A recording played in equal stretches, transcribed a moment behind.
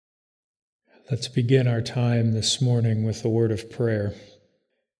Let's begin our time this morning with a word of prayer.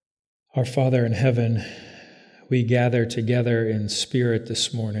 Our Father in heaven, we gather together in spirit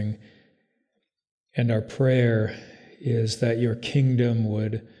this morning, and our prayer is that your kingdom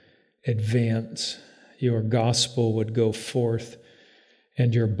would advance, your gospel would go forth,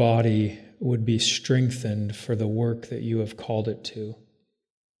 and your body would be strengthened for the work that you have called it to.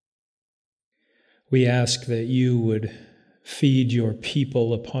 We ask that you would feed your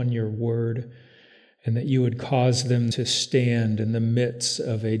people upon your word, and that you would cause them to stand in the midst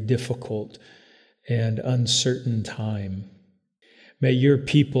of a difficult and uncertain time. May your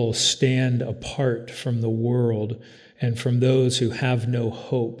people stand apart from the world and from those who have no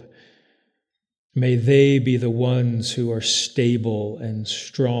hope. May they be the ones who are stable and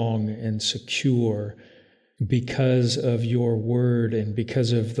strong and secure because of your word and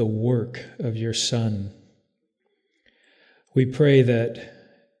because of the work of your Son. We pray that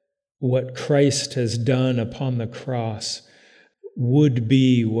what Christ has done upon the cross would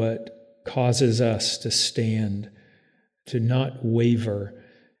be what causes us to stand, to not waver.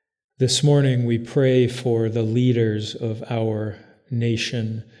 This morning we pray for the leaders of our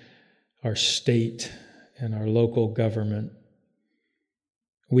nation, our state, and our local government.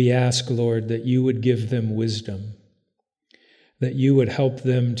 We ask, Lord, that you would give them wisdom, that you would help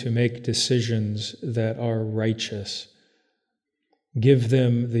them to make decisions that are righteous. Give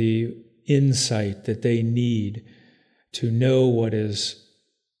them the insight that they need to know what is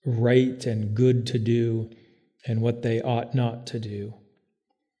right and good to do and what they ought not to do.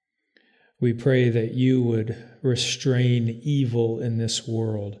 We pray that you would restrain evil in this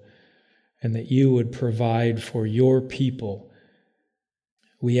world and that you would provide for your people.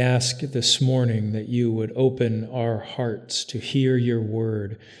 We ask this morning that you would open our hearts to hear your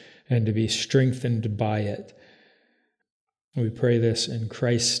word and to be strengthened by it. We pray this in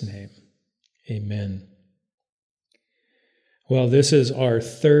Christ's name. Amen. Well, this is our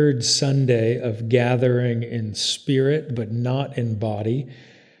third Sunday of gathering in spirit, but not in body.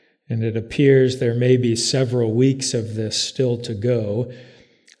 And it appears there may be several weeks of this still to go.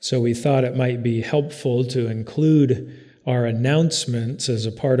 So we thought it might be helpful to include our announcements as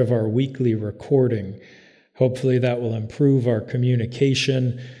a part of our weekly recording. Hopefully that will improve our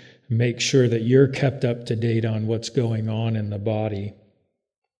communication, make sure that you're kept up to date on what's going on in the body.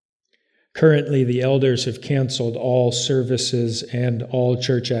 Currently, the elders have canceled all services and all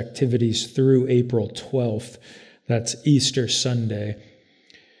church activities through April 12th. That's Easter Sunday.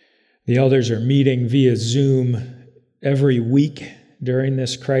 The elders are meeting via Zoom every week during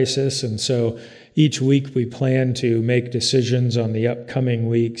this crisis, and so each week we plan to make decisions on the upcoming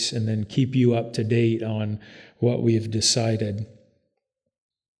weeks and then keep you up to date on what we've decided.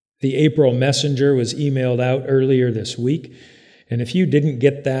 The April Messenger was emailed out earlier this week, and if you didn't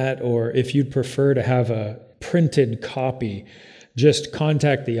get that, or if you'd prefer to have a printed copy, just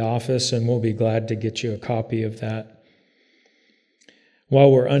contact the office and we'll be glad to get you a copy of that.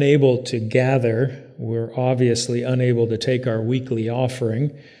 While we're unable to gather, we're obviously unable to take our weekly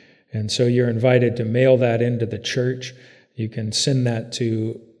offering, and so you're invited to mail that into the church. You can send that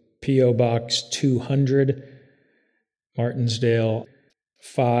to P.O. Box 200, Martinsdale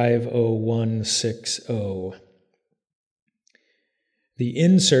 50160. The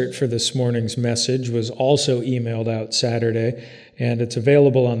insert for this morning's message was also emailed out Saturday, and it's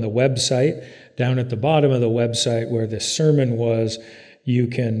available on the website. Down at the bottom of the website where the sermon was, you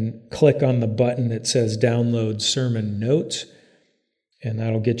can click on the button that says Download Sermon Notes, and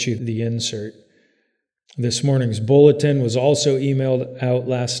that'll get you the insert. This morning's bulletin was also emailed out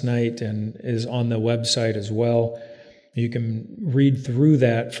last night and is on the website as well. You can read through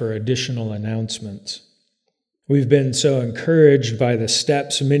that for additional announcements. We've been so encouraged by the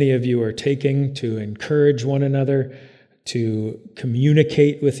steps many of you are taking to encourage one another, to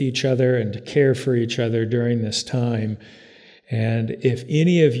communicate with each other, and to care for each other during this time. And if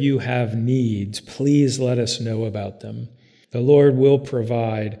any of you have needs, please let us know about them. The Lord will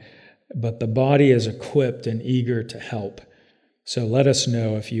provide, but the body is equipped and eager to help. So let us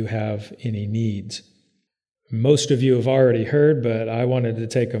know if you have any needs. Most of you have already heard, but I wanted to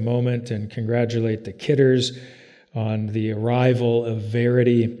take a moment and congratulate the Kidders on the arrival of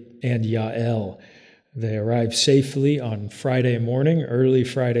Verity and Yael. They arrived safely on Friday morning, early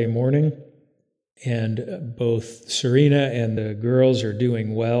Friday morning, and both Serena and the girls are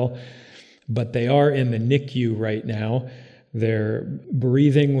doing well, but they are in the NICU right now. Their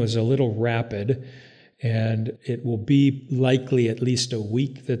breathing was a little rapid, and it will be likely at least a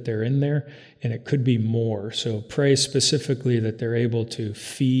week that they're in there, and it could be more. So pray specifically that they're able to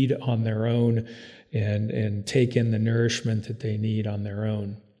feed on their own and take in the nourishment that they need on their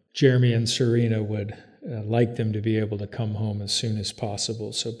own. Jeremy and Serena would like them to be able to come home as soon as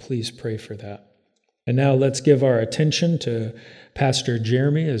possible. So please pray for that. And now let's give our attention to Pastor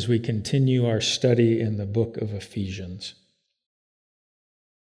Jeremy as we continue our study in the book of Ephesians.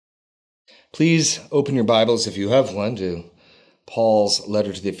 Please open your Bibles, if you have one, to Paul's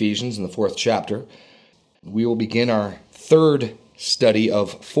letter to the Ephesians in the 4th chapter. We will begin our third study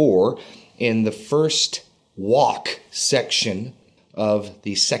of 4 in the first walk section of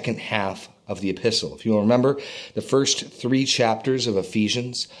the second half of the epistle. If you'll remember, the first 3 chapters of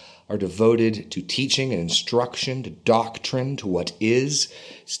Ephesians are devoted to teaching and instruction, to doctrine, to what is.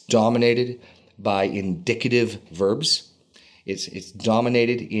 It's dominated by indicative verbs. It's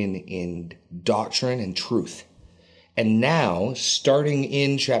dominated in doctrine and truth. And now, starting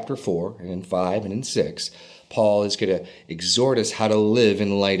in chapter 4 and in 5 and in 6, Paul is going to exhort us how to live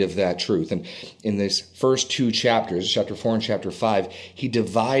in light of that truth. And in these first 2 chapters, chapter 4 and chapter 5, he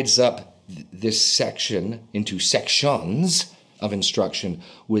divides up this section into sections of instruction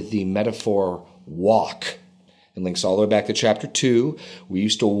with the metaphor walk. It links all the way back to chapter 2. We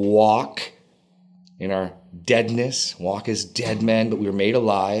used to walk in our deadness, walk as dead men, but we were made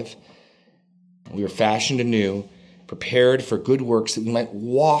alive. We were fashioned anew, prepared for good works that we might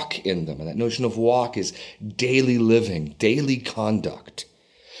walk in them. And that notion of walk is daily living, daily conduct.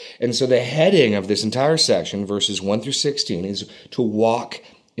 And so the heading of this entire section, verses 1 through 16, is to walk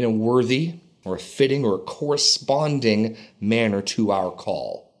in a worthy or a fitting or a corresponding manner to our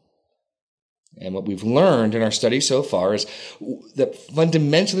call. And what we've learned in our study so far is that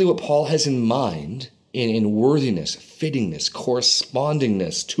fundamentally what Paul has in mind in worthiness, fittingness,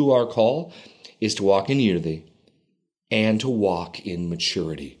 correspondingness to our call is to walk in unity and to walk in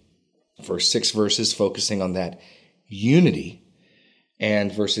maturity. First 6 verses focusing on that unity,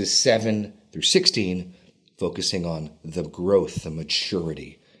 and verses 7 through 16 focusing on the growth, the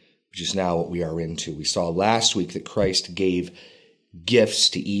maturity, which is now what we are into. We saw last week that Christ gave gifts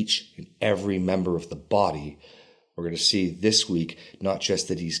to each and every member of the body. We're going to see this week not just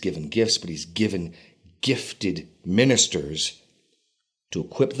that he's given gifts, but he's given gifted ministers to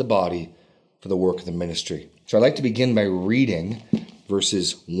equip the body for the work of the ministry. So I'd like to begin by reading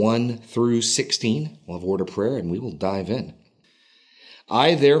verses 1 through 16. We'll have a word of prayer and we will dive in.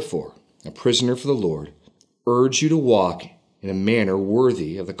 I, therefore, a prisoner for the Lord, urge you to walk in a manner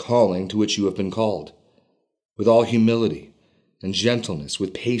worthy of the calling to which you have been called, with all humility and gentleness,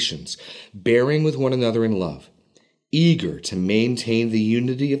 with patience, bearing with one another in love, eager to maintain the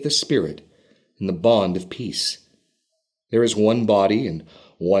unity of the Spirit in the bond of peace. There is one body and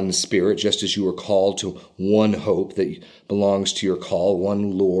one Spirit, just as you are called to one hope that belongs to your call,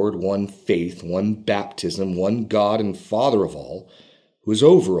 one Lord, one faith, one baptism, one God and Father of all, who is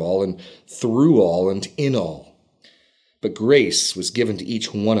over all and through all and in all. But grace was given to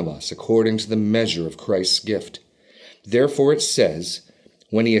each one of us according to the measure of Christ's gift. Therefore it says,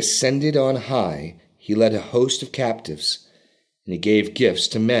 when he ascended on high, he led a host of captives, and he gave gifts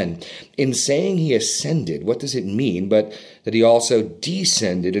to men. In saying he ascended, what does it mean but that he also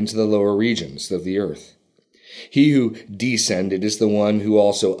descended into the lower regions of the earth? He who descended is the one who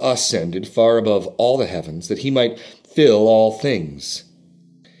also ascended far above all the heavens, that he might fill all things.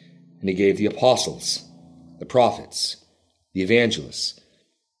 And he gave the apostles, the prophets, the evangelists,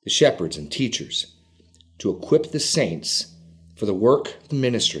 the shepherds and teachers, to equip the saints for the work of the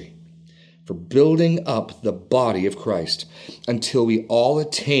ministry, for building up the body of Christ, until we all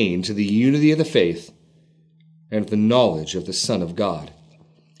attain to the unity of the faith and of the knowledge of the Son of God,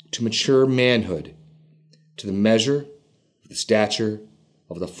 to mature manhood, to the measure of the stature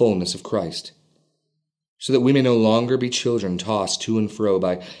of the fullness of Christ, so that we may no longer be children tossed to and fro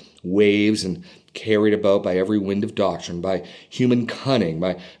by waves and carried about by every wind of doctrine, by human cunning,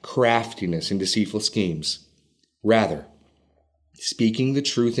 by craftiness and deceitful schemes. Rather, speaking the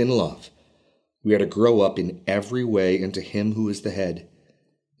truth in love, we are to grow up in every way into him who is the head,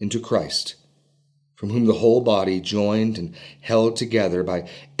 into Christ, from whom the whole body, joined and held together by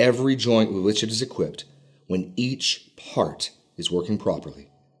every joint with which it is equipped, when each part is working properly,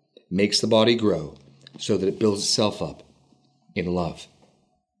 makes the body grow so that it builds itself up in love.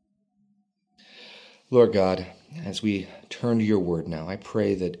 Lord God, as we turn to your word now, I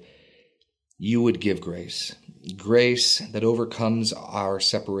pray that you would give grace that overcomes our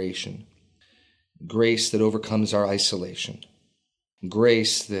separation, grace that overcomes our isolation,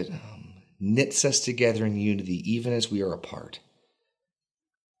 grace that knits us together in unity even as we are apart,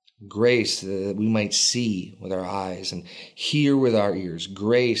 grace that we might see with our eyes and hear with our ears,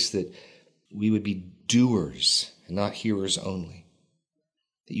 grace that we would be doers and not hearers only,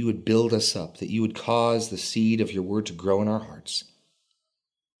 that you would build us up, that you would cause the seed of your word to grow in our hearts.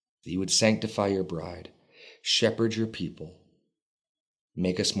 that you would sanctify your bride, shepherd your people,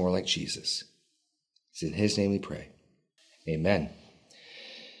 make us more like Jesus. It's in his name we pray. Amen.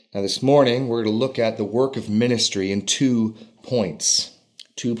 Now this morning, we're going to look at the work of ministry in 2 points.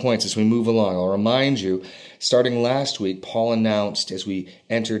 2 points as we move along. I'll remind you, starting last week, Paul announced as we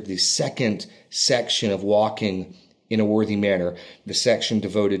entered the second section of walking in a worthy manner, the section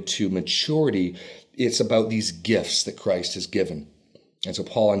devoted to maturity, it's about these gifts that Christ has given. And so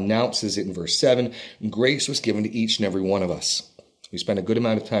Paul announces it in verse 7, grace was given to each and every one of us. We spent a good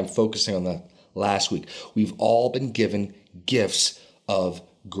amount of time focusing on that last week. We've all been given gifts of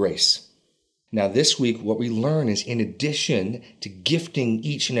grace. Now this week, what we learn is in addition to gifting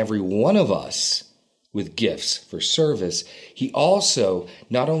each and every one of us with gifts for service, he also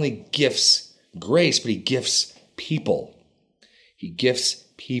not only gifts grace, but he gifts people. He gifts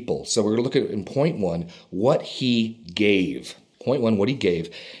people. So we're going to look at in point 1, what he gave. Point 1, what he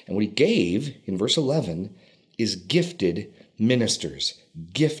gave. And what he gave in verse 11 is gifted ministers.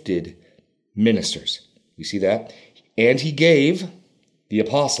 Gifted ministers. You see that? And he gave the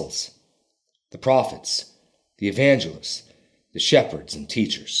apostles, the prophets, the evangelists, the shepherds and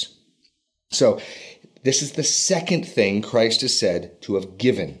teachers. So this is the second thing Christ is said to have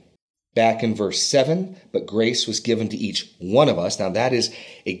given. Back in verse 7, but grace was given to each one of us. Now that is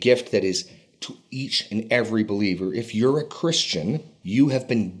a gift that is to each and every believer. If you're a Christian, you have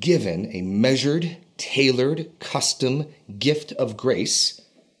been given a measured, tailored, custom gift of grace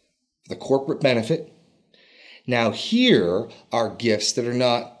for the corporate benefit. Now here are gifts that are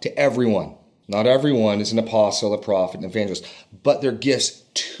not to everyone. Not everyone is an apostle, a prophet, an evangelist, but they're gifts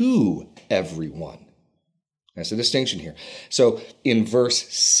to everyone. That's the distinction here. So in verse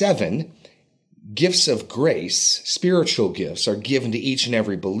 7, gifts of grace, spiritual gifts, are given to each and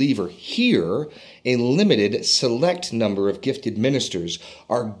every believer. Here, a limited, select number of gifted ministers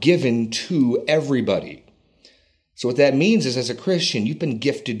are given to everybody. So what that means is, as a Christian, you've been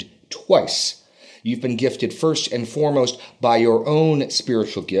gifted twice. You've been gifted first and foremost by your own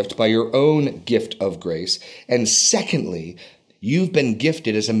spiritual gift, by your own gift of grace. And secondly, you've been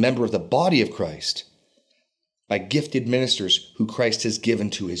gifted as a member of the body of Christ by gifted ministers who Christ has given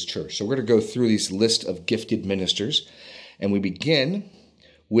to his church. So we're going to go through this list of gifted ministers, and we begin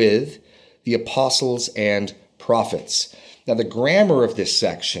with the apostles and prophets. Now, the grammar of this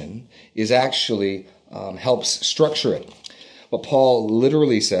section is actually helps structure it. What Paul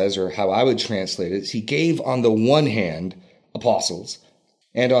literally says, or how I would translate it, is he gave on the one hand apostles,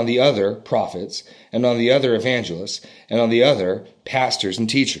 and on the other prophets, and on the other evangelists, and on the other pastors and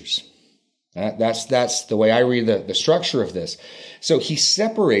teachers. That's the way I read the structure of this. So he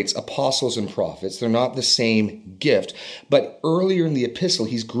separates apostles and prophets. They're not the same gift, but earlier in the epistle,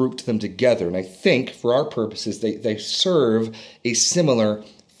 he's grouped them together. And I think for our purposes, they serve a similar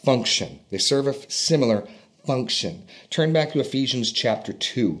function. They serve a similar function. Turn back to Ephesians chapter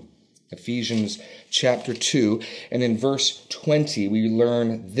 2. Ephesians chapter 2. And in verse 20, we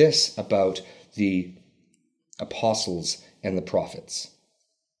learn this about the apostles and the prophets.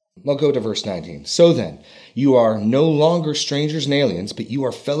 I'll go to verse 19. So then, you are no longer strangers and aliens, but you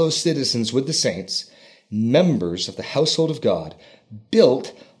are fellow citizens with the saints, members of the household of God,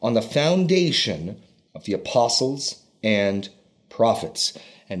 built on the foundation of the apostles and prophets.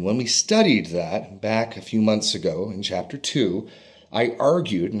 And when we studied that back a few months ago in chapter 2, I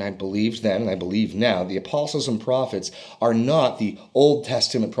argued, and I believed then, and I believe now, the apostles and prophets are not the Old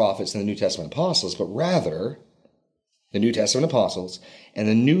Testament prophets and the New Testament apostles, but rather the New Testament apostles and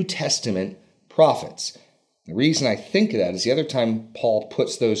the New Testament prophets. The reason I think of that is the other time Paul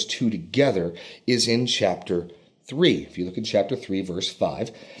puts those two together is in chapter 3. If you look at chapter 3, verse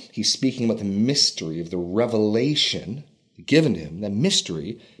 5, he's speaking about the mystery of the revelation given to him. The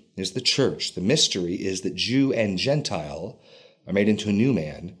mystery is the church. The mystery is that Jew and Gentile are made into a new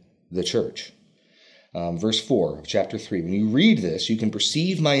man, the church. Verse 4 of chapter 3. When you read this, you can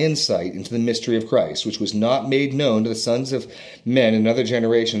perceive my insight into the mystery of Christ, which was not made known to the sons of men in other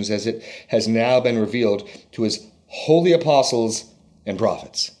generations, as it has now been revealed to his holy apostles and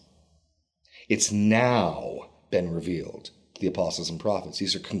prophets. It's now been revealed to the apostles and prophets.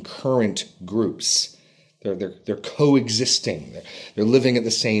 These are concurrent groups. They're coexisting. They're living at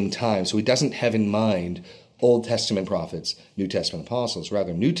the same time. So he doesn't have in mind Old Testament prophets, New Testament apostles,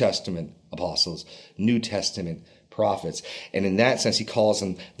 rather New Testament apostles, New Testament prophets. And in that sense, he calls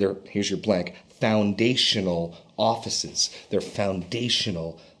them, here's your blank, foundational offices. They're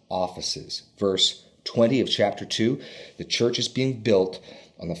foundational offices. Verse 20 of chapter 2, the church is being built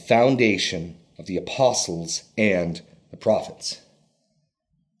on the foundation of the apostles and the prophets.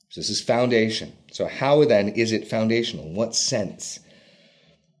 So this is foundation. So how then is it foundational? In what sense?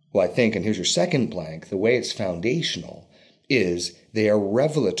 Well, I think, and here's your second blank, the way it's foundational is they are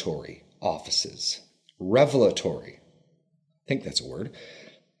revelatory offices. Revelatory. I think that's a word.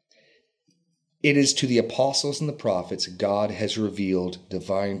 It is to the apostles and the prophets God has revealed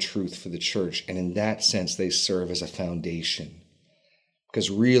divine truth for the church, and in that sense they serve as a foundation.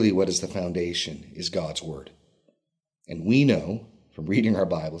 Because really what is the foundation is God's word. And we know from reading our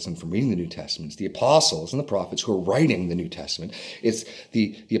Bibles and from reading the New Testament, it's the apostles and the prophets who are writing the New Testament. It's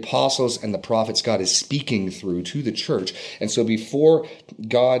the apostles and the prophets God is speaking through to the church. And so before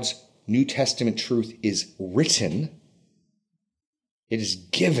God's New Testament truth is written, it is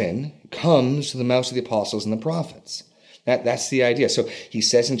given, comes to the mouths of the apostles and the prophets. That's the idea. So he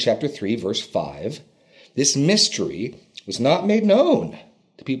says in chapter 3, verse 5, this mystery was not made known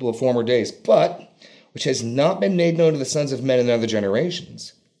to people of former days, but which has not been made known to the sons of men in other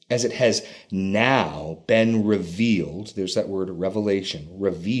generations, as it has now been revealed. There's that word revelation,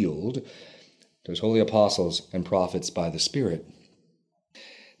 revealed to his holy apostles and prophets by the Spirit.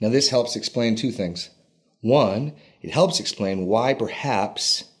 Now this helps explain two things. One, it helps explain why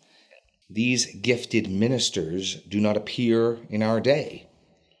perhaps these gifted ministers do not appear in our day.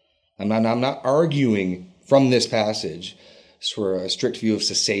 I'm not arguing from this passage for a strict view of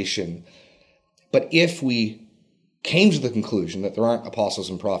cessation, but if we came to the conclusion that there aren't apostles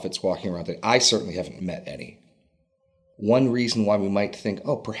and prophets walking around today, I certainly haven't met any. One reason why we might think,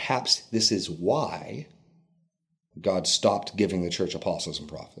 perhaps this is why God stopped giving the church apostles and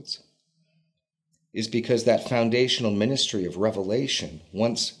prophets, is because that foundational ministry of revelation,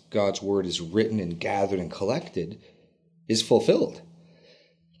 once God's word is written and gathered and collected, is fulfilled.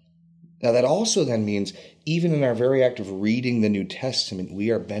 Now that also then means even in our very act of reading the New Testament, we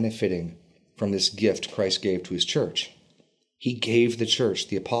are benefiting from this gift Christ gave to his church. He gave the church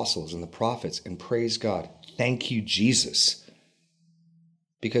the apostles and the prophets, and praise God. Thank you, Jesus.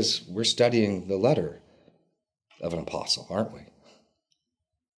 Because we're studying the letter of an apostle, aren't we?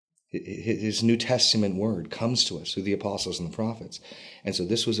 His New Testament word comes to us through the apostles and the prophets. And so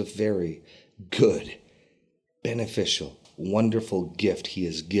this was a very good, beneficial, wonderful gift he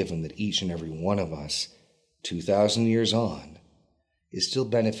has given that each and every one of us, 2,000 years on, is still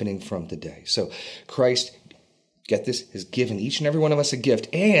benefiting from today. So Christ, get this, has given each and every one of us a gift,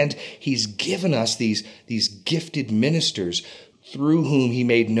 and he's given us these gifted ministers through whom he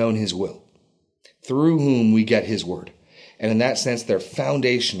made known his will, through whom we get his word. And in that sense, they're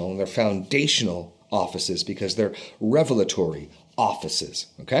foundational, and they're foundational offices because they're revelatory offices,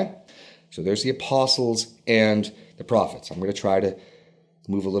 okay? So there's the apostles and the prophets. I'm going to try to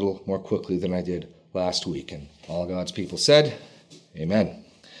move a little more quickly than I did last week. And all God's people said, amen.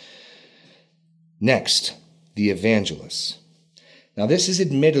 Next, the evangelists. Now, this is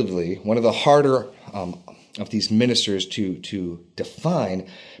admittedly one of the harder of these ministers to define,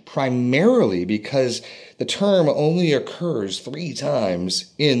 primarily because the term only occurs 3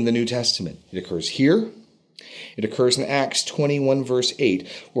 times in the New Testament. It occurs here. It occurs in Acts 21, verse 8,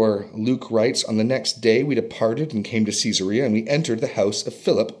 where Luke writes, on the next day we departed and came to Caesarea, and we entered the house of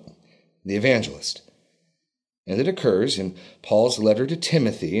Philip, the evangelist. And it occurs in Paul's letter to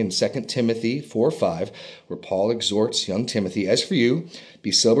Timothy in 2 Timothy 4:5, where Paul exhorts young Timothy, as for you,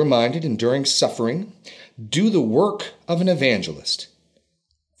 be sober-minded, enduring suffering, do the work of an evangelist,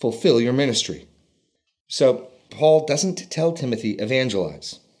 fulfill your ministry. So Paul doesn't tell Timothy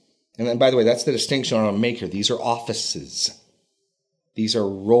evangelize. And then, by the way, that's the distinction I want to make here. These are offices. These are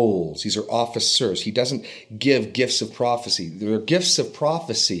roles. These are officers. He doesn't give gifts of prophecy. There are gifts of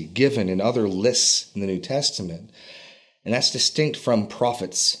prophecy given in other lists in the New Testament. And that's distinct from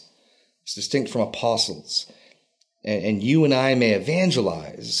prophets. It's distinct from apostles. And you and I may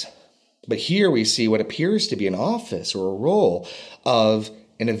evangelize. But here we see what appears to be an office or a role of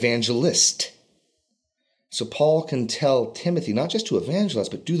an evangelist. So Paul can tell Timothy not just to evangelize,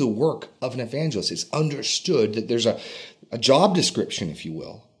 but do the work of an evangelist. It's understood that there's a job description, if you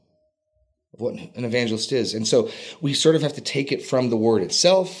will, of what an evangelist is. And so we sort of have to take it from the word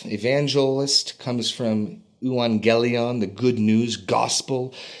itself. Evangelist comes from euangelion, the good news,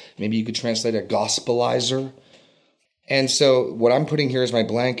 gospel. Maybe you could translate a gospelizer. And so what I'm putting here as my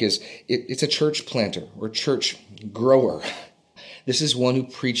blank is it's a church planter or church grower. This is one who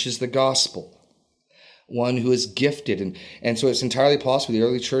preaches the gospel, one who is gifted. And so it's entirely possible. The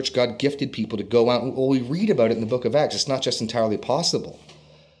early church, God gifted people to go out. Well, we read about it in the book of Acts. It's not just entirely possible.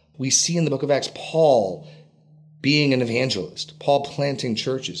 We see in the book of Acts Paul being an evangelist, Paul planting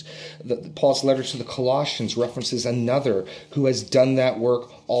churches. Paul's letter to the Colossians references another who has done that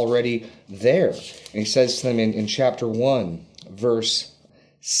work already there. And he says to them in chapter 1, verse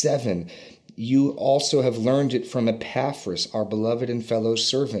 7, You also have learned it from Epaphras, our beloved and fellow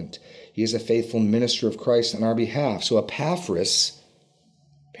servant. He is a faithful minister of Christ on our behalf. So Epaphras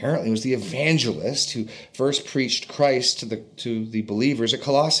apparently was the evangelist who first preached Christ to the believers at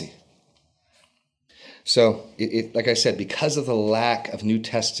Colossae. So, like I said, because of the lack of New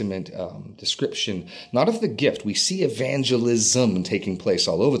Testament description, not of the gift, we see evangelism taking place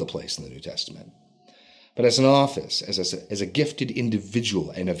all over the place in the New Testament. But as an office, as a gifted individual,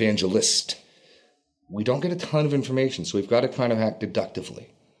 an evangelist, we don't get a ton of information, so we've got to kind of act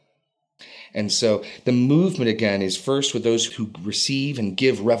deductively. And so the movement, again, is first with those who receive and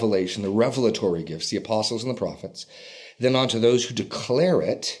give revelation, the revelatory gifts, the apostles and the prophets, then on to those who declare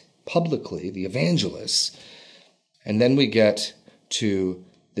it publicly, the evangelists, and then we get to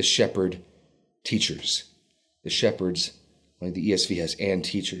the shepherd teachers. The shepherds, like the ESV has, and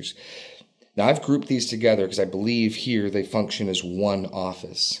teachers. Now, I've grouped these together because I believe here they function as one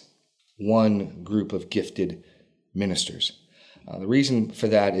office, one group of gifted ministers. The reason for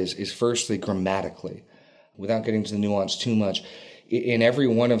that is firstly grammatically, without getting to the nuance too much. In every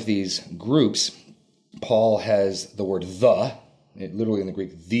one of these groups, Paul has the word the, literally in the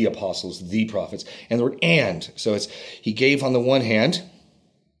Greek, the apostles, the prophets, and the word and. So it's, he gave on the one hand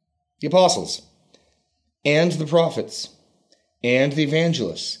the apostles, and the prophets, and the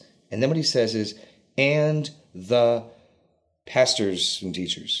evangelists. And then what he says is, and the pastors and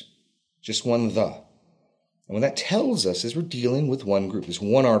teachers. Just one the. And what that tells us is we're dealing with one group. There's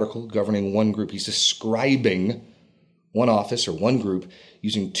one article governing one group. He's describing one office or one group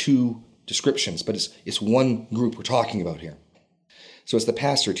using two descriptions, but it's one group we're talking about here. So it's the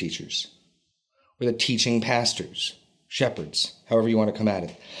pastor teachers, or the teaching pastors, shepherds, however you want to come at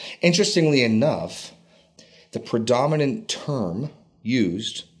it. Interestingly enough, the predominant term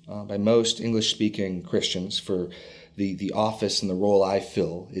used by most English-speaking Christians for the office and the role I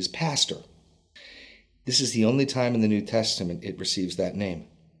fill is pastor. This is the only time in the New Testament it receives that name.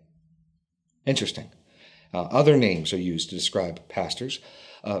 Interesting. Other names are used to describe pastors.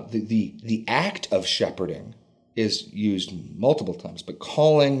 The act of shepherding is used multiple times, but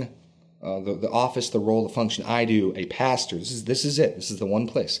calling the office, the role, the function I do a pastor, this is it. This is the one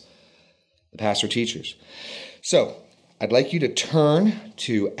place. The pastor teachers. So I'd like you to turn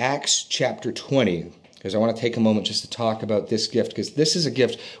to Acts chapter 20, because I want to take a moment just to talk about this gift, because this is a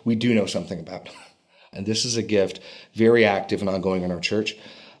gift we do know something about. And this is a gift very active and ongoing in our church.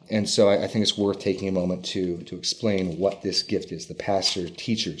 And so I think it's worth taking a moment to explain what this gift is, the pastor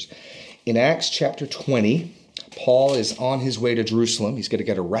teachers. In Acts chapter 20, Paul is on his way to Jerusalem. He's going to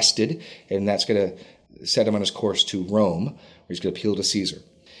get arrested, and that's going to set him on his course to Rome, where he's going to appeal to Caesar.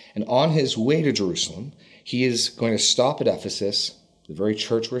 And on his way to Jerusalem, he is going to stop at Ephesus, the very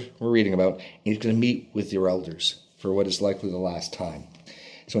church we're reading about, and he's going to meet with their elders for what is likely the last time.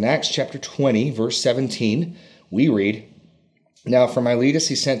 So in Acts chapter 20, verse 17, we read, "Now from Miletus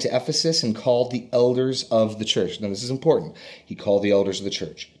he sent to Ephesus and called the elders of the church." Now this is important. He called the elders of the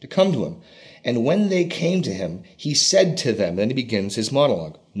church to come to him. "And when they came to him, he said to them," then he begins his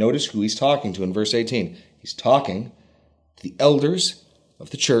monologue. Notice who he's talking to in verse 18. He's talking to the elders of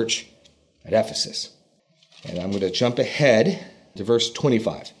the church at Ephesus. And I'm going to jump ahead to verse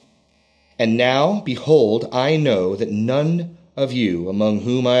 25. "And now, behold, I know that none of you among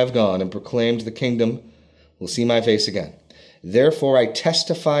whom I have gone and proclaimed the kingdom will see my face again. Therefore I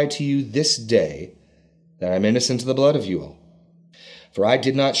testify to you this day that I am innocent of the blood of you all. For I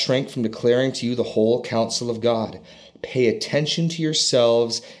did not shrink from declaring to you the whole counsel of God. Pay attention to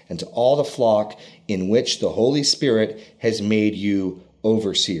yourselves and to all the flock in which the Holy Spirit has made you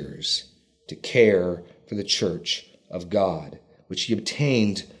overseers, to care for the church of God, which he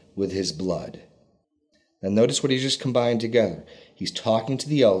obtained with his blood." And notice what he just combined together. He's talking to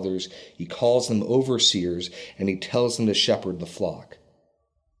the elders, he calls them overseers, and he tells them to shepherd the flock.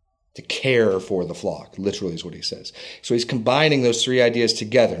 To care for the flock, literally is what he says. So he's combining those three ideas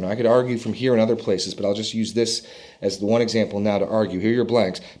together. Now I could argue from here and other places, but I'll just use this as the one example now to argue. Here are your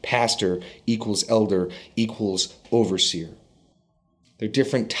blanks. Pastor equals elder equals overseer. They're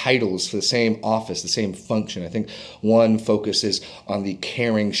different titles for the same office, the same function. I think one focuses on the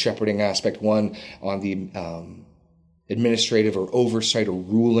caring, shepherding aspect, one on the administrative or oversight or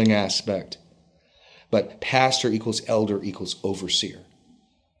ruling aspect. But pastor equals elder equals overseer.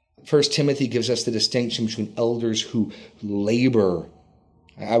 1 Timothy gives us the distinction between elders who labor.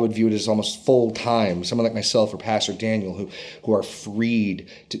 I would view it as almost full-time. Someone like myself or Pastor Daniel who are freed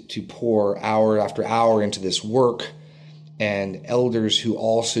to pour hour after hour into this work, and elders who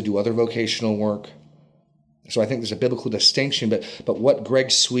also do other vocational work. So I think there's a biblical distinction, but what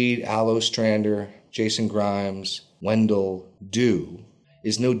Greg Sweet, Al Ostrander, Jason Grimes, Wendell do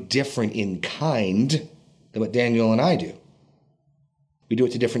is no different in kind than what Daniel and I do. We do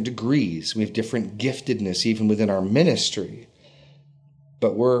it to different degrees. We have different giftedness even within our ministry.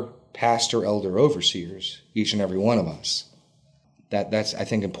 But we're pastor, elder, overseers, each and every one of us. That's, I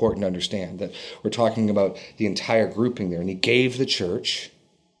think, important to understand, that we're talking about the entire grouping there. And he gave the church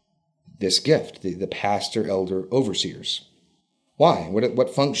this gift, the pastor, elder, overseers. Why?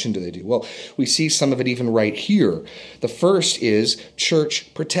 What function do they do? Well, we see some of it even right here. The first is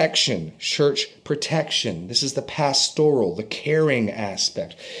church protection. Church protection. This is the pastoral, the caring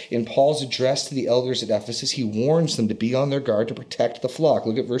aspect. In Paul's address to the elders at Ephesus, he warns them to be on their guard to protect the flock.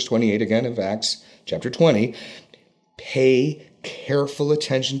 Look at verse 28 again of Acts chapter 20. Pay careful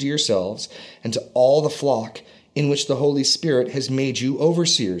attention to yourselves and to all the flock in which the Holy Spirit has made you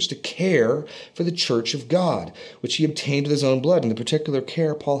overseers, to care for the church of God, which he obtained with his own blood. And the particular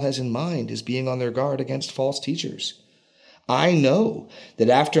care Paul has in mind is being on their guard against false teachers. I know that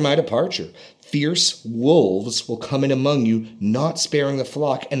after my departure, fierce wolves will come in among you, not sparing the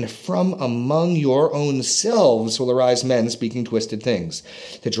flock, and from among your own selves will arise men speaking twisted things,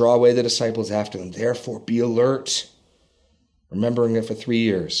 to draw away the disciples after them. Therefore be alert, remembering that for 3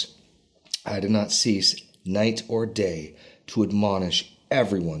 years I did not cease night or day to admonish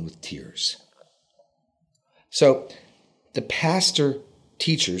everyone with tears. So the pastor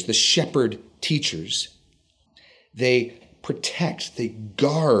teachers, the shepherd teachers, they protect, they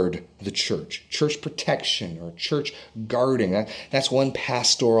guard the church. Church protection or church guarding. That's one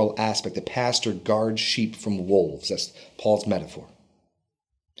pastoral aspect. The pastor guards sheep from wolves. That's Paul's metaphor.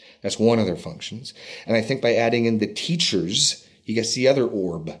 That's one of their functions. And I think by adding in the teachers, he gets the other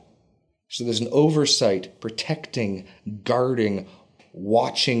orb. So there's an oversight, protecting, guarding,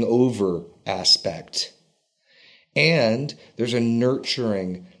 watching over aspect. And there's a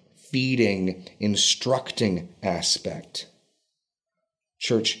nurturing, feeding, instructing aspect.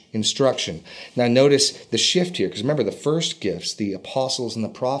 Church instruction. Now notice the shift here, because remember the first gifts, the apostles and the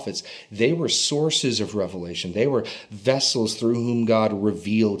prophets, they were sources of revelation. They were vessels through whom God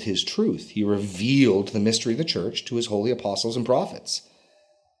revealed his truth. He revealed the mystery of the church to his holy apostles and prophets.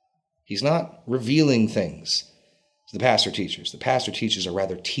 He's not revealing things to the pastor teachers. The pastor teachers are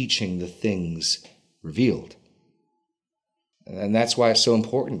rather teaching the things revealed. And that's why it's so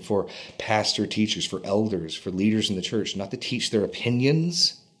important for pastor teachers, for elders, for leaders in the church, not to teach their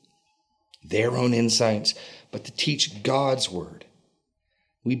opinions, their own insights, but to teach God's word.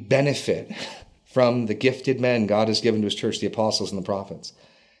 We benefit from the gifted men God has given to his church, the apostles and the prophets.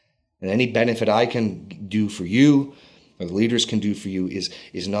 And any benefit I can do for you, or the leaders can do for you,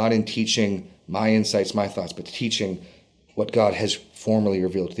 is not in teaching my insights, my thoughts, but teaching what God has formerly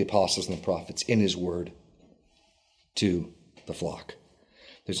revealed to the apostles and the prophets in his word to the flock.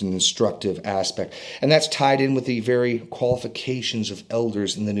 There's an instructive aspect. And that's tied in with the very qualifications of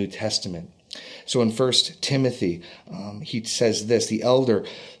elders in the New Testament. So in 1 Timothy, he says this, the elder,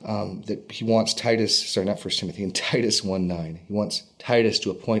 that he wants Titus, sorry, not 1 Timothy, in Titus 1:9, he wants Titus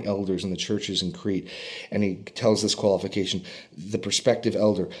to appoint elders in the churches in Crete. And he tells this qualification, the prospective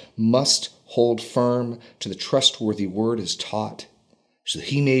elder must hold firm to the trustworthy word as taught, so that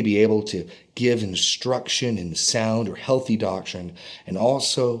he may be able to give instruction in sound or healthy doctrine, and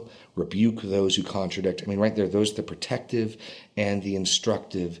also rebuke those who contradict. I mean, right there, those are the protective and the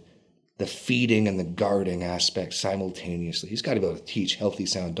instructive, the feeding and the guarding aspect simultaneously. He's got to be able to teach healthy,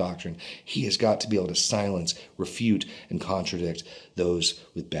 sound doctrine. He has got to be able to silence, refute, and contradict those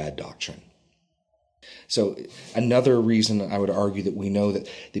with bad doctrine. So another reason I would argue that we know that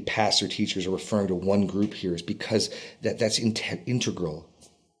the pastor teachers are referring to one group here is because that's integral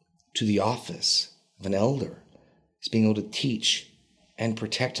to the office of an elder. It's being able to teach and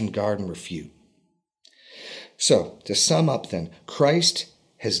protect and guard and refute. So to sum up then, Christ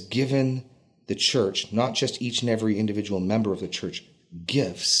has given the church, not just each and every individual member of the church,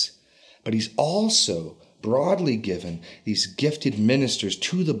 gifts, but he's also broadly given these gifted ministers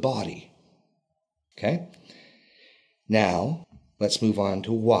to the body. Okay? Now, let's move on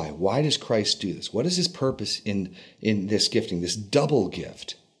to why. Why does Christ do this? What is his purpose in this gifting, this double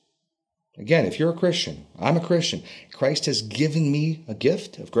gift? Again, if you're a Christian, I'm a Christian, Christ has given me a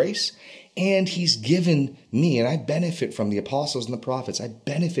gift of grace, and he's given me, and I benefit from the apostles and the prophets, I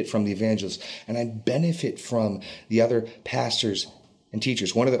benefit from the evangelists, and I benefit from the other pastors and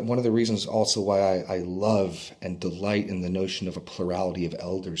teachers. One of the reasons also why I love and delight in the notion of a plurality of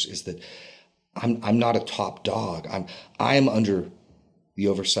elders is that I'm not a top dog. I'm under the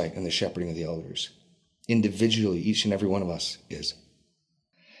oversight and the shepherding of the elders. Individually, each and every one of us is.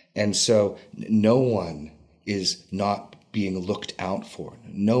 And so no one is not being looked out for.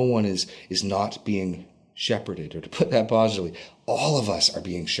 No one is not being shepherded, or to put that positively, all of us are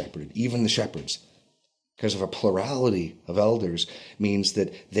being shepherded, even the shepherds. Because of a plurality of elders means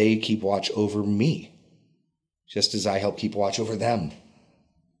that they keep watch over me, just as I help keep watch over them.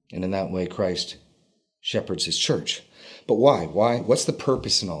 And in that way, Christ shepherds his church. But why? What's the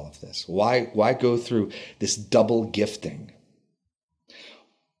purpose in all of this? Why go through this double gifting?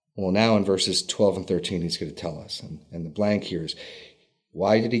 Well, now in verses 12 and 13, he's going to tell us. And the blank here is,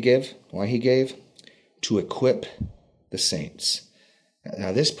 why did he give? Why he gave? To equip the saints.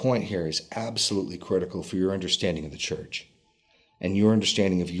 Now, this point here is absolutely critical for your understanding of the church and your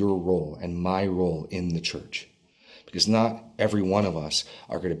understanding of your role and my role in the church. Because not every one of us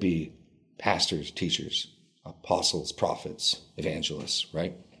are going to be pastors, teachers, apostles, prophets, evangelists,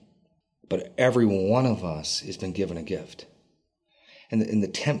 right? But every one of us has been given a gift. And the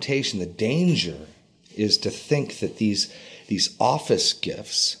temptation, the danger is to think that these office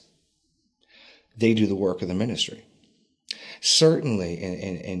gifts, they do the work of the ministry. Certainly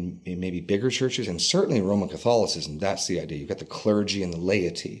in maybe bigger churches, and certainly in Roman Catholicism, that's the idea. You've got the clergy and the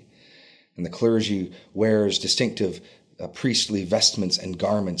laity. And the clergy wears distinctive priestly vestments and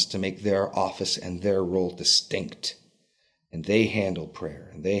garments to make their office and their role distinct. And they handle prayer,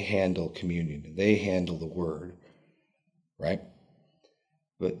 and they handle communion, and they handle the word, right?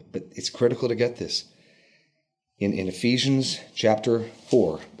 But it's critical to get this. In Ephesians chapter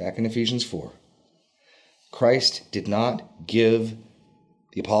 4, back in Ephesians 4, Christ did not give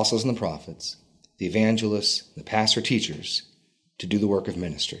the apostles and the prophets, the evangelists, the pastor teachers to do the work of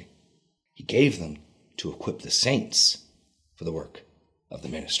ministry. He gave them to equip the saints for the work of the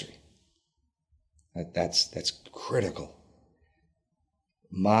ministry. That's critical.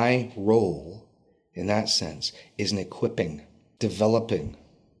 My role in that sense is an equipping, developing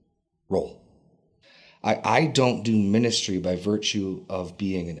role. I don't do ministry by virtue of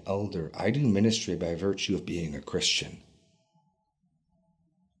being an elder. I do ministry by virtue of being a Christian.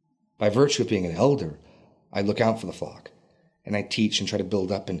 By virtue of being an elder, I look out for the flock, and I teach and try to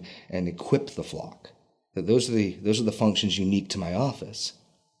build up and equip the flock. Those are the functions unique to my office.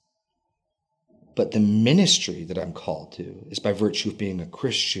 But the ministry that I'm called to is by virtue of being a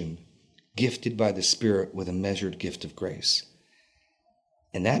Christian, gifted by the Spirit with a measured gift of grace.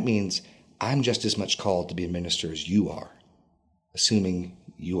 And that means I'm just as much called to be a minister as you are, assuming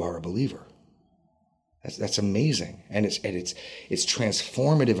you are a believer. That's amazing. And it's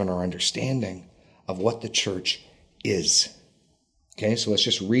transformative in our understanding of what the church is. Okay, so let's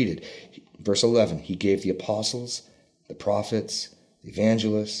just read it. Verse 11, he gave the apostles, the prophets, the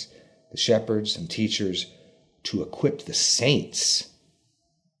evangelists, the shepherds and teachers to equip the saints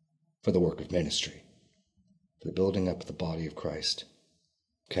for the work of ministry, for the building up of the body of Christ.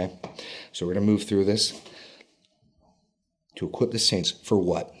 Okay, so we're going to move through this. To equip the saints for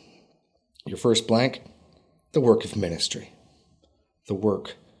what? Your first blank, the work of ministry. The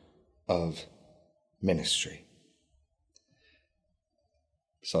work of ministry.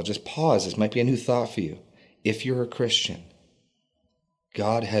 So I'll just pause. This might be a new thought for you. If you're a Christian,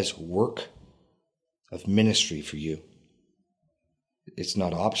 God has work of ministry for you. It's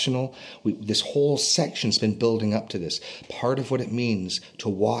not optional. This whole section's been building up to this. Part of what it means to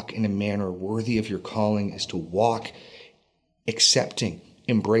walk in a manner worthy of your calling is to walk accepting,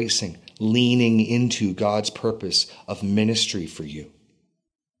 embracing, leaning into God's purpose of ministry for you.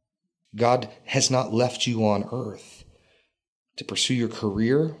 God has not left you on earth to pursue your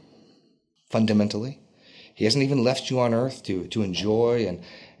career fundamentally. He hasn't even left you on earth to enjoy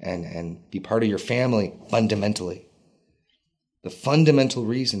and be part of your family fundamentally. The fundamental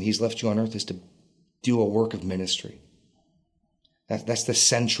reason he's left you on earth is to do a work of ministry. That's the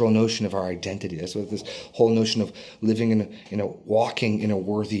central notion of our identity. That's what this whole notion of living walking in a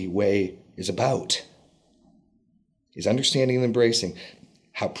worthy way is about. Is understanding and embracing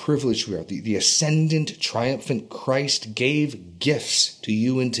how privileged we are. The ascendant, triumphant Christ gave gifts to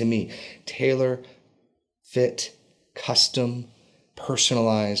you and to me. Tailor, fit, custom,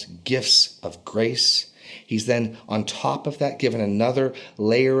 personalized gifts of grace. He's then, on top of that, given another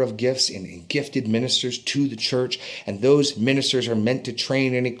layer of gifts in gifted ministers to the church. And those ministers are meant to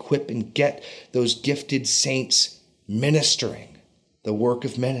train and equip and get those gifted saints ministering the work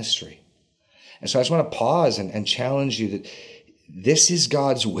of ministry. And so I just want to pause and challenge you that this is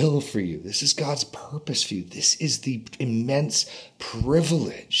God's will for you. This is God's purpose for you. This is the immense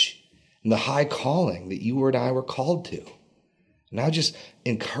privilege and the high calling that you and I were called to. And I just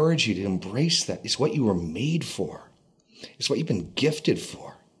encourage you to embrace that. It's what you were made for. It's what you've been gifted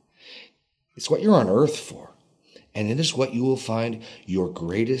for. It's what you're on earth for. And it is what you will find your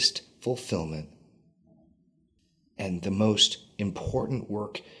greatest fulfillment and the most important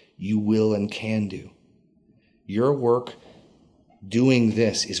work you will and can do Your work doing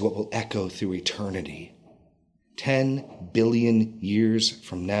this is what will echo through eternity. 10 billion years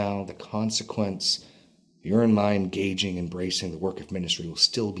from now, the consequence, your and my engaging, embracing the work of ministry will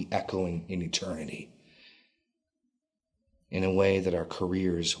still be echoing in eternity in a way that our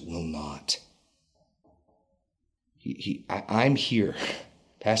careers will not. I'm here.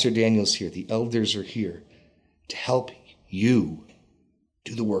 Pastor Daniel's here. The elders are here to help you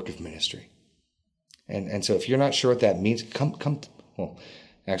do the work of ministry. And so if you're not sure what that means,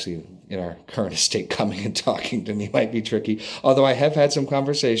 actually, in our current estate, coming and talking to me might be tricky. Although I have had some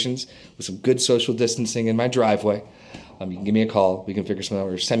conversations with some good social distancing in my driveway. You can give me a call. We can figure something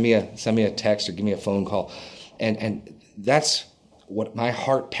out. Or send me a text or give me a phone call. And that's what my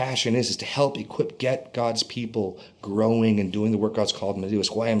heart passion is to help get God's people growing and doing the work God's called them to do.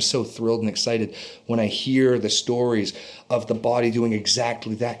 It's why I'm so thrilled and excited when I hear the stories of the body doing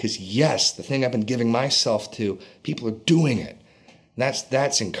exactly that. Because yes, the thing I've been giving myself to, people are doing it.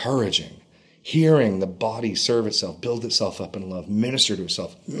 That's encouraging. Hearing the body serve itself, build itself up in love, minister to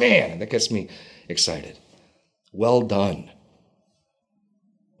itself. Man, that gets me excited. Well done.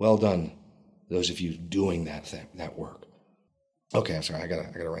 Well done, those of you doing that work. Okay, I'm sorry. I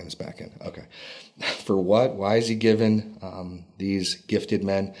gotta rein this back in. Okay, for what? Why is he given these gifted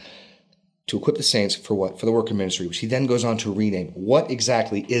men? To equip the saints for what? For the work of ministry, which he then goes on to rename. What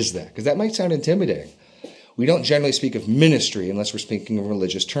exactly is that? Because that might sound intimidating. We don't generally speak of ministry unless we're speaking in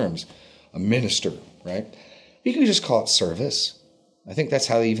religious terms. A minister, right? You can just call it service. I think that's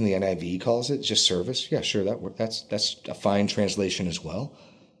how even the NIV calls it, just service. Yeah, sure, that's a fine translation as well.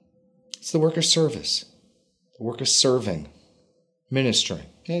 It's the work of service, the work of serving, ministering.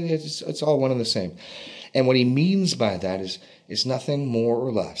 It's all one and the same. And what he means by that is nothing more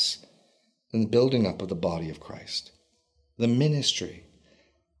or less than the building up of the body of Christ. The ministry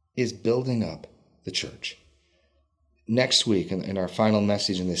is building up the church. Next week, in our final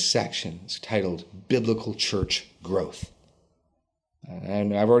message in this section, is titled Biblical Church Growth.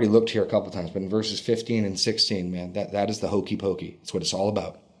 And I've already looked here a couple times, but in verses 15 and 16, man, that is the hokey pokey. It's what it's all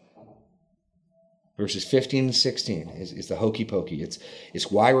about. Verses 15 and 16 is the hokey pokey.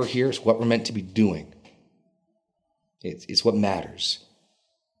 It's why we're here. It's what we're meant to be doing. It's what matters.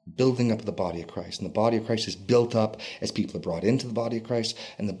 Building up the body of Christ. And the body of Christ is built up as people are brought into the body of Christ,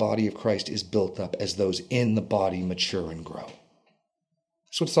 and the body of Christ is built up as those in the body mature and grow.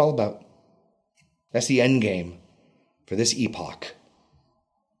 That's what it's all about. That's the end game for this epoch.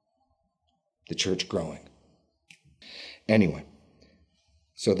 The church growing. Anyway,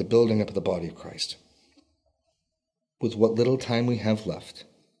 so the building up of the body of Christ. With what little time we have left,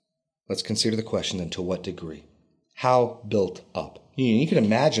 let's consider the question then, to what degree? How built up? You can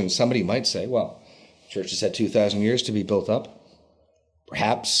imagine somebody might say, well, the church has had 2,000 years to be built up.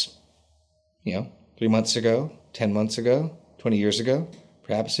 Perhaps, 3 months ago, 10 months ago, 20 years ago,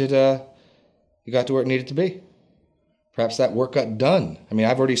 perhaps it got to where it needed to be. Perhaps that work got done.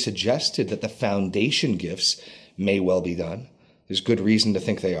 I've already suggested that the foundation gifts may well be done. There's good reason to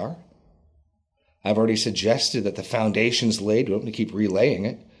think they are. I've already suggested that the foundation's laid. We don't need to keep relaying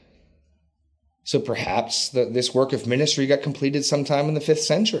it. So perhaps this work of ministry got completed sometime in the 5th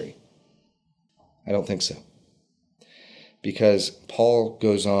century. I don't think so. Because Paul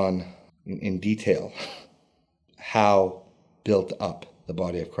goes on in detail how built up the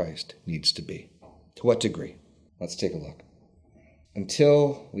body of Christ needs to be. To what degree? Let's take a look.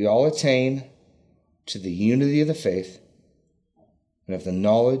 Until we all attain to the unity of the faith and of the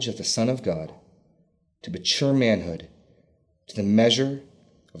knowledge of the Son of God, to mature manhood, to the measure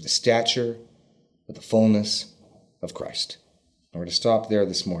of the stature of the fullness of Christ. And we're going to stop there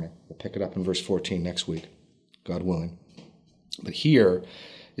this morning. We'll pick it up in verse 14 next week, God willing. But here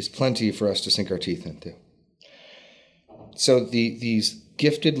is plenty for us to sink our teeth into. So these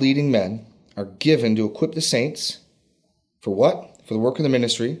gifted leading men are given to equip the saints for what? For the work of the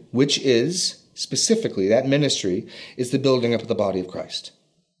ministry, which is, specifically, that ministry is the building up of the body of Christ.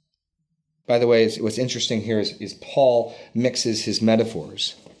 By the way, what's interesting here is Paul mixes his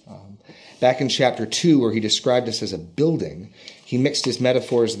metaphors. Back in chapter 2, where he described this as a building, he mixed his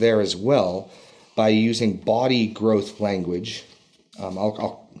metaphors there as well by using body growth language. I'll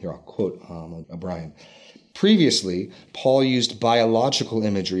quote O'Brien. Previously, Paul used biological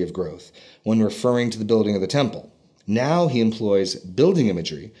imagery of growth when referring to the building of the temple. Now he employs building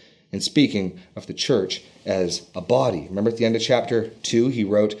imagery in speaking of the church as a body. Remember at the end of chapter 2, he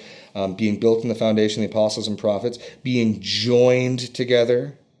wrote, being built in the foundation of the apostles and prophets, being joined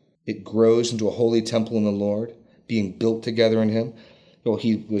together, it grows into a holy temple in the Lord, being built together in him. Well,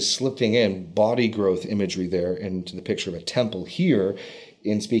 he was slipping in body growth imagery there into the picture of a temple. Here,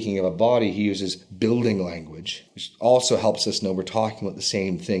 in speaking of a body, he uses building language, which also helps us know we're talking about the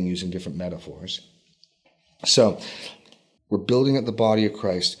same thing using different metaphors. So, we're building up the body of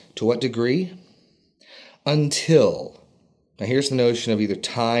Christ. To what degree? Until. Now here's the notion of either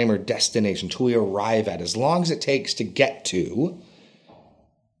time or destination, until we arrive at, as long as it takes to get to,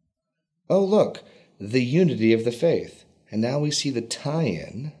 oh look, the unity of the faith. And now we see the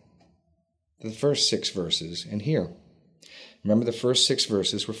tie-in to the first 6 verses in here. Remember, the first 6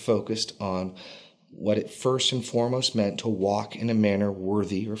 verses were focused on what it first and foremost meant to walk in a manner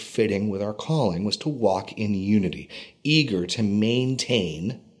worthy or fitting with our calling, was to walk in unity, eager to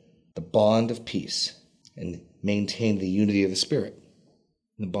maintain the bond of peace and maintain the unity of the Spirit,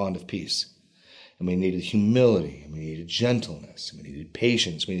 the bond of peace. And we needed humility, and we needed gentleness, and we needed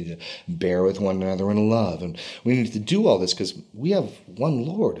patience, we needed to bear with one another in love. And we needed to do all this because we have one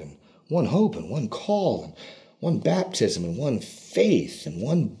Lord and one hope and one call and one baptism and one faith and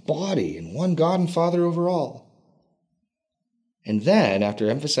one body and one God and Father over all. And then, after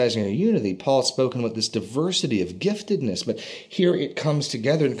emphasizing our unity, Paul has spoken about this diversity of giftedness. But here it comes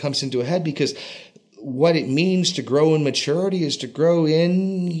together and it comes into a head, because what it means to grow in maturity is to grow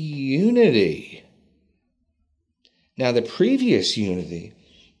in unity. Now, the previous unity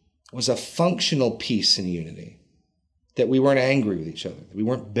was a functional peace in unity, that we weren't angry with each other, that we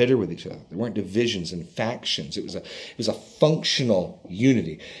weren't bitter with each other, there weren't divisions and factions. It was a functional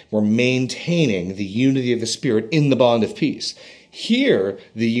unity. We're maintaining the unity of the Spirit in the bond of peace. Here,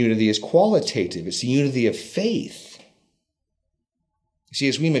 the unity is qualitative. It's the unity of faith. You see,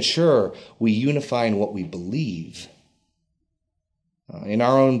 as we mature, we unify in what we believe. In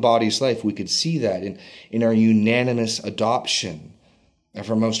our own body's life, we could see that in our unanimous adoption of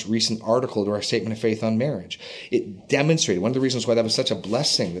our most recent article to our statement of faith on marriage. It demonstrated, one of the reasons why that was such a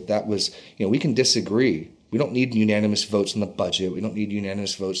blessing, that was, we can disagree. We don't need unanimous votes on the budget. We don't need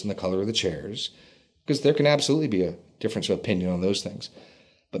unanimous votes on the color of the chairs, because there can absolutely be a difference of opinion on those things.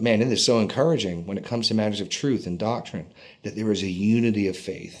 But man, it is so encouraging when it comes to matters of truth and doctrine that there is a unity of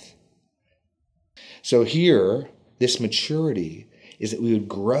faith. So here, this maturity is that we would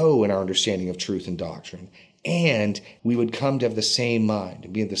grow in our understanding of truth and doctrine, and we would come to have the same mind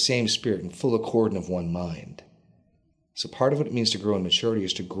and be in the same spirit in full accord and of one mind. So part of what it means to grow in maturity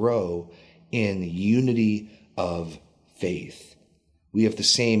is to grow in unity of faith. We have the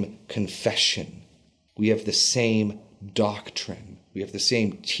same confession. We have the same doctrine. We have the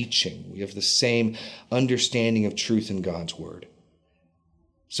same teaching. We have the same understanding of truth in God's word.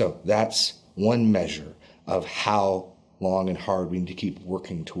 So that's one measure of how long and hard we need to keep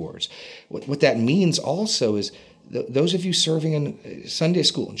working towards. What that means also is those of you serving in Sunday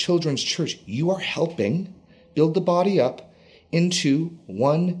school and children's church, you are helping build the body up into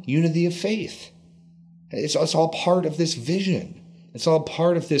one unity of faith. It's all part of this vision. It's all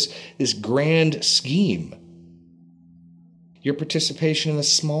part of this grand scheme. Your participation in a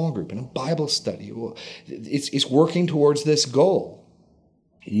small group, in a Bible study, it's working towards this goal.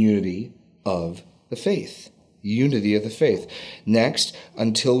 Unity of the faith. Unity of the faith. Next,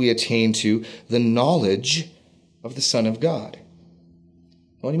 until we attain to the knowledge of the Son of God.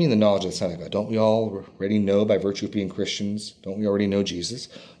 What do you mean the knowledge of the Son of God? Don't we all already know by virtue of being Christians? Don't we already know Jesus?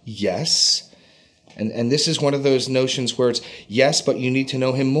 Yes. And this is one of those notions where it's yes, but you need to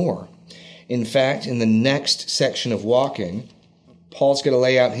know him more. In fact, in the next section of walking, Paul's going to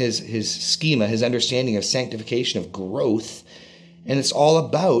lay out his schema, his understanding of sanctification, of growth, and it's all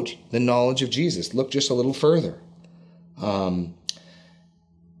about the knowledge of Jesus. Look just a little further. Look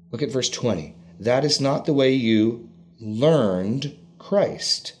at verse 20. That is not the way you learned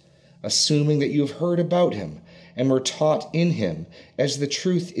Christ, assuming that you have heard about him and were taught in him, as the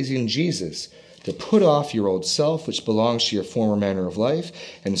truth is in Jesus, to put off your old self, which belongs to your former manner of life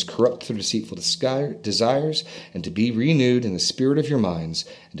and is corrupt through deceitful desires, and to be renewed in the spirit of your minds,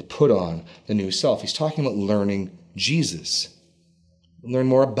 and to put on the new self. He's talking about learning Jesus. Learn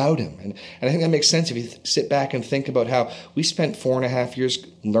more about him. And I think that makes sense if you sit back and think about how we spent 4.5 years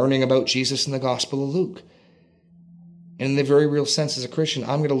learning about Jesus in the Gospel of Luke. And in the very real sense, as a Christian,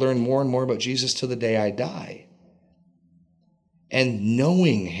 I'm going to learn more and more about Jesus till the day I die. And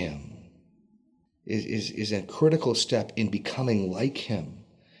knowing him is a critical step in becoming like him,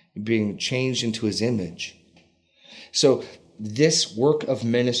 being changed into his image. So this work of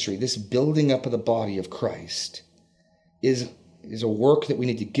ministry, this building up of the body of Christ, is a work that we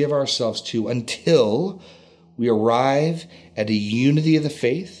need to give ourselves to until we arrive at a unity of the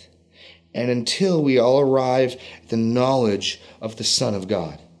faith and until we all arrive at the knowledge of the Son of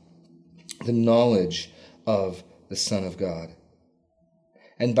God. The knowledge of the Son of God.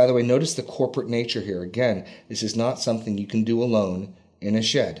 And by the way, notice the corporate nature here. Again, this is not something you can do alone. in a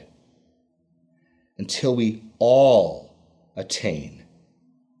shed until we all attain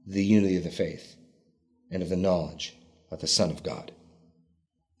the unity of the faith and of the knowledge of the Son of God.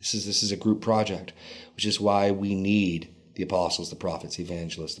 This is a group project, which is why we need the apostles, the prophets, the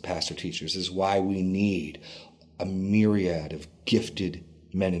evangelists, the pastor teachers. This is why we need a myriad of gifted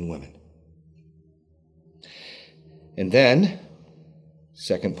men and women. And then,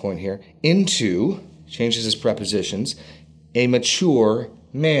 second point here, into, changes his prepositions, a mature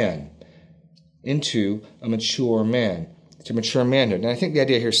man. Into a mature man. To mature manhood. And I think the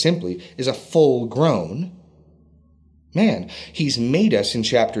idea here simply is a full-grown man. He's made us in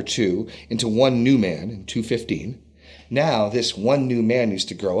chapter 2 into one new man in 2:15. Now this one new man needs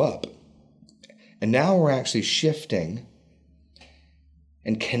to grow up. And now we're actually shifting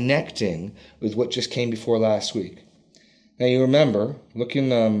and connecting with what just came before last week. Now you remember, look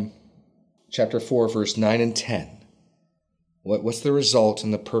in chapter 4, verse 9 and 10. What's the result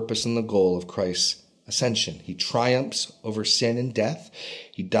and the purpose and the goal of Christ's ascension? He triumphs over sin and death.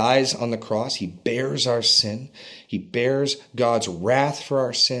 He dies on the cross. He bears our sin. He bears God's wrath for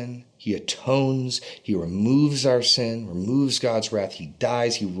our sin. He atones. He removes our sin, removes God's wrath. He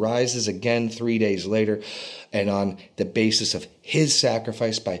dies. He rises again 3 days later. And on the basis of his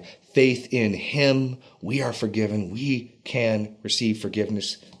sacrifice, by faith in him, we are forgiven. We can receive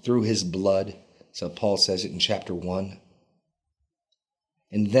forgiveness through his blood. So Paul says it in chapter 1.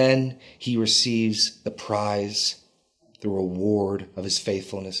 And then he receives the prize, the reward of his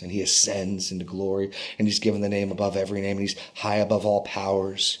faithfulness, and he ascends into glory, and he's given the name above every name, and he's high above all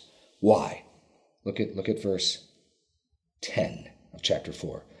powers. Why? Look at verse 10 of chapter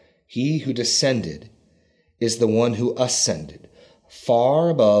 4. He who descended is the one who ascended far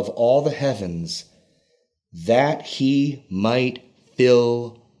above all the heavens, that he might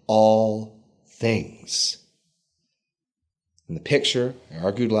fill all things. And the picture, I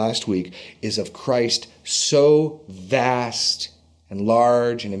argued last week, is of Christ so vast and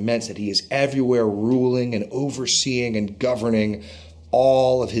large and immense that he is everywhere ruling and overseeing and governing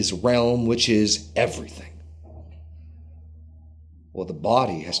all of his realm, which is everything. Well, the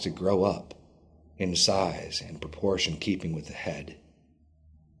body has to grow up in size and proportion, keeping with the head,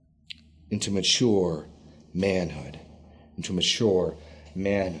 into mature manhood, And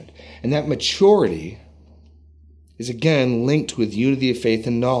that maturity is again linked with unity of faith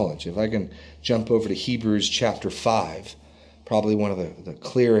and knowledge. If I can jump over to Hebrews chapter 5, probably one of the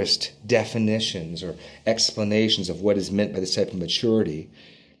clearest definitions or explanations of what is meant by this type of maturity.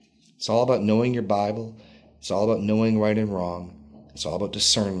 It's all about knowing your Bible. It's all about knowing right and wrong. It's all about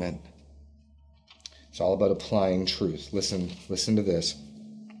discernment. It's all about applying truth. Listen to this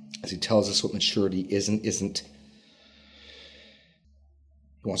as he tells us what maturity is and isn't.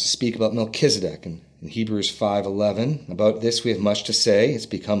 He wants to speak about Melchizedek in Hebrews 5:11. About this we have much to say. It's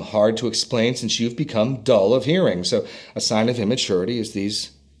become hard to explain since you've become dull of hearing. So a sign of immaturity is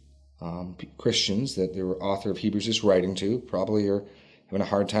these Christians that the author of Hebrews is writing to probably are having a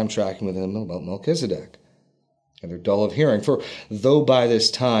hard time tracking with him about Melchizedek. And they're dull of hearing. For though by this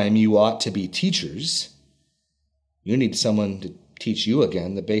time you ought to be teachers, you need someone to teach you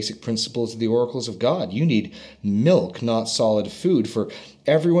again the basic principles of the oracles of God. You need milk, not solid food, for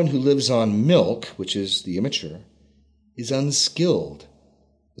everyone who lives on milk, which is the immature, is unskilled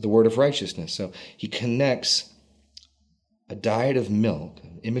with the word of righteousness. So he connects a diet of milk,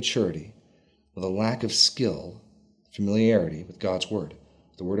 immaturity, with a lack of skill, familiarity with God's word,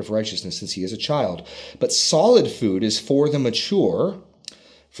 the word of righteousness, since he is a child. But solid food is for the mature,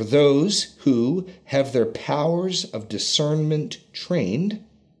 for those who have their powers of discernment trained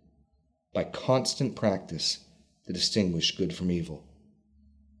by constant practice to distinguish good from evil.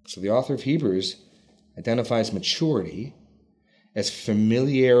 So the author of Hebrews identifies maturity as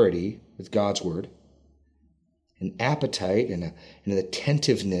familiarity with God's word, an appetite and an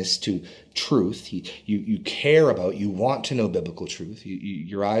attentiveness to truth. You care about, you want to know biblical truth.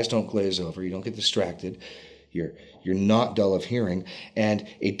 Your eyes don't glaze over, you don't get distracted. You're not dull of hearing, and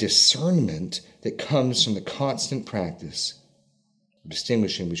a discernment that comes from the constant practice of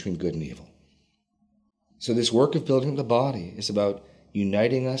distinguishing between good and evil. So this work of building the body is about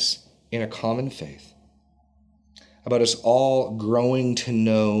uniting us in a common faith, about us all growing to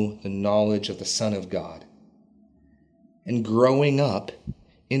know the knowledge of the Son of God, and growing up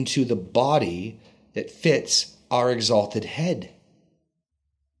into the body that fits our exalted head.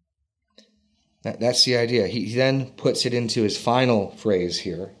 That's the idea. He then puts it into his final phrase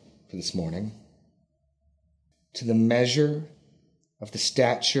here for this morning. To the measure of the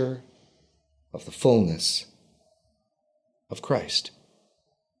stature of the fullness of Christ.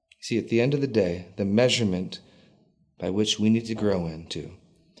 See, at the end of the day, the measurement by which we need to grow into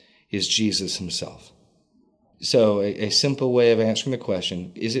is Jesus himself. So a simple way of answering the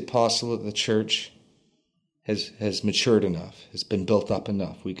question, is it possible that the church has matured enough, has been built up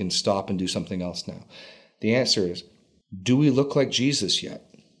enough, we can stop and do something else now? The answer is, do we look like Jesus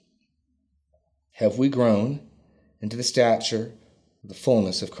yet? Have we grown into the stature, the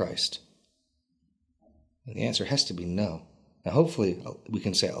fullness of Christ? And the answer has to be no. Now, hopefully, we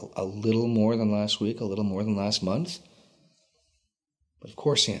can say a little more than last week, a little more than last month. But of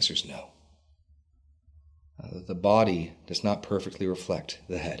course, the answer is no. The body does not perfectly reflect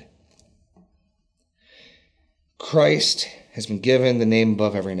the head. Christ has been given the name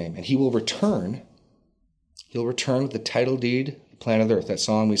above every name, and he will return. He'll return with the title deed, the plan of the earth. That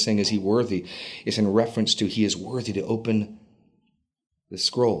song we sing, Is He Worthy, is in reference to he is worthy to open the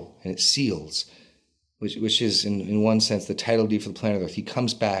scroll and its seals, which is, in one sense, the title deed for the planet Earth. He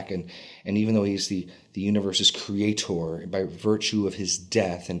comes back, and even though he's the universe's creator, by virtue of his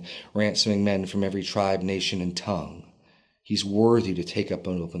death and ransoming men from every tribe, nation, and tongue, he's worthy to take up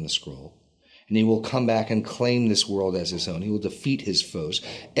and open the scroll. And he will come back and claim this world as his own. He will defeat his foes.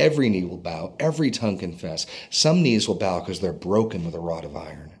 Every knee will bow, every tongue confess. Some knees will bow because they're broken with a rod of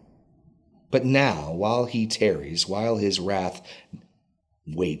iron. But now, while he tarries, while his wrath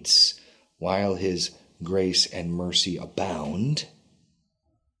waits, while his grace and mercy abound,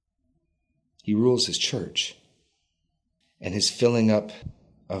 he rules his church. And his filling up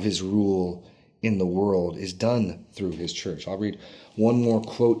of his rule in the world is done through his church. I'll read one more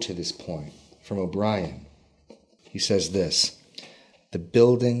quote to this point from O'Brien. He says this: "The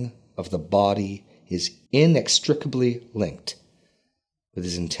building of the body is inextricably linked with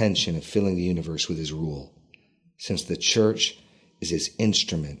his intention of filling the universe with his rule, since the church is his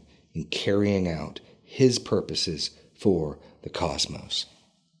instrument in carrying out his purposes for the cosmos."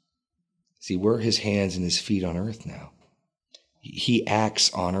 See, we're his hands and his feet on earth now. He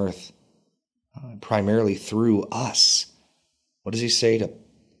acts on earth primarily through us. What does he say to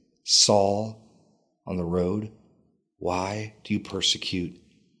Saul on the road? Why do you persecute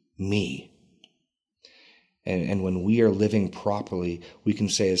me? And when we are living properly, we can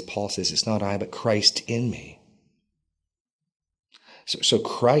say, as Paul says, it's not I, but Christ in me. So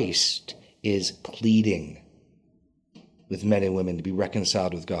Christ is pleading with men and women to be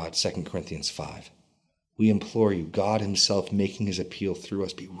reconciled with God, 2 Corinthians 5. We implore you, God himself making his appeal through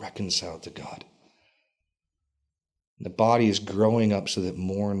us, be reconciled to God. The body is growing up so that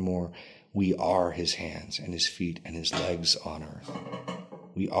more and more we are his hands and his feet and his legs on earth.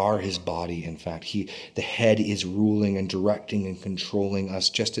 We are his body, in fact. The head is ruling and directing and controlling us,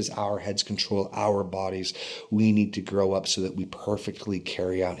 just as our heads control our bodies. We need to grow up so that we perfectly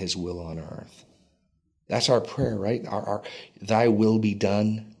carry out his will on earth. That's our prayer, right? Our thy will be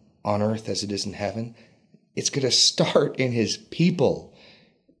done on earth as it is in heaven. It's going to start in his people.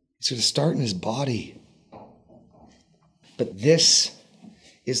 It's going to start in his body. But this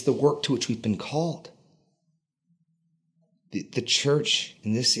is the work to which we've been called. The church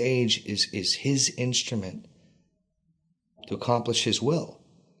in this age is his instrument to accomplish his will.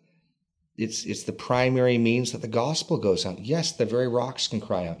 It's the primary means that the gospel goes out. Yes, the very rocks can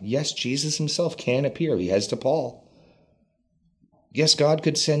cry out. Yes, Jesus himself can appear. He has to Paul. Yes, God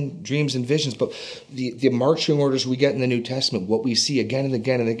could send dreams and visions, but the marching orders we get in the New Testament, what we see again and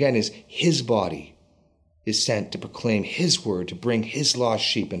again and again, is his body is sent to proclaim his word, to bring his lost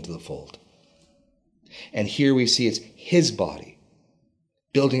sheep into the fold. And here we see it's his body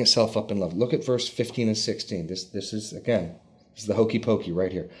building itself up in love. Look at verse 15 and 16. This is the hokey pokey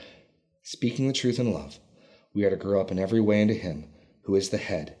right here. Speaking the truth in love, we are to grow up in every way into him who is the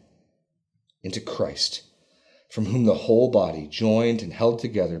head, into Christ, from whom the whole body, joined and held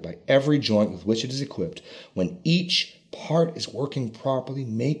together by every joint with which it is equipped, when each part is working properly,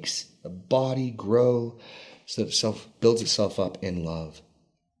 makes the body grow so that it builds itself up in love.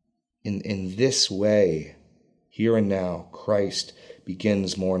 In this way, here and now, Christ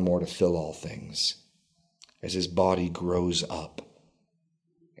begins more and more to fill all things as his body grows up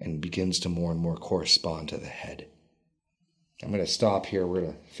and begins to more and more correspond to the head. I'm going to stop here. We're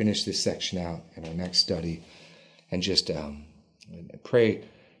going to finish this section out in our next study and just pray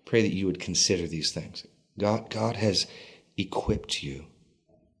that you would consider these things. God has equipped you.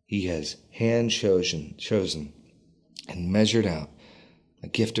 He has chosen and measured out a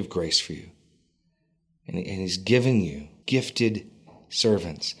gift of grace for you. And he's given you gifted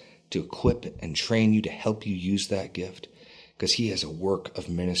servants to equip and train you, to help you use that gift, because he has a work of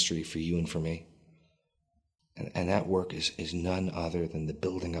ministry for you and for me. And that work is none other than the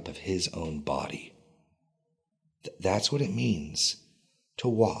building up of his own body. That's what it means to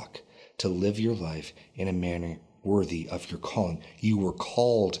live your life in a manner worthy of your calling. You were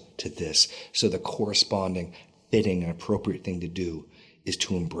called to this, so the corresponding, fitting, and appropriate thing to do is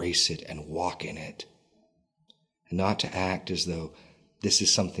to embrace it and walk in it, and not to act as though this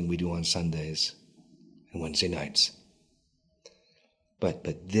is something we do on Sundays and Wednesday nights. But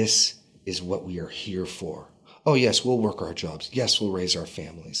this is what we are here for. Oh yes, we'll work our jobs. Yes, we'll raise our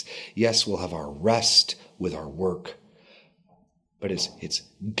families. Yes, we'll have our rest with our work. But it's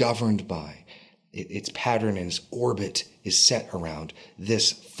governed by, its pattern and its orbit is set around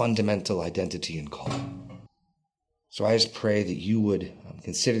this fundamental identity and call. So I just pray that you would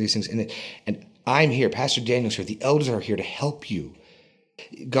consider these things. And I'm here, Pastor Daniel's here, the elders are here to help you.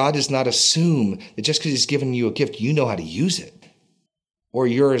 God does not assume that just because he's given you a gift, you know how to use it, or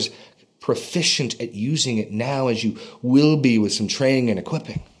you're as proficient at using it now as you will be with some training and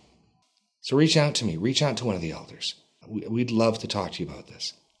equipping. So reach out to me, reach out to one of the elders. We'd love to talk to you about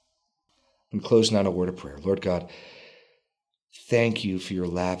this. I'm closing out a word of prayer. Lord God, thank you for your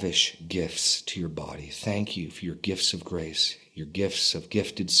lavish gifts to your body. Thank you for your gifts of grace, your gifts of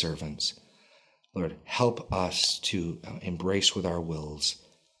gifted servants. Lord, help us to embrace with our wills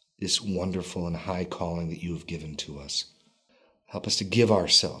this wonderful and high calling that you have given to us. Help us to give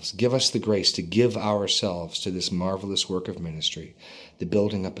ourselves. Give us the grace to give ourselves to this marvelous work of ministry, the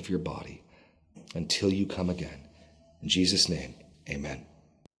building up of your body, until you come again. In Jesus' name, amen.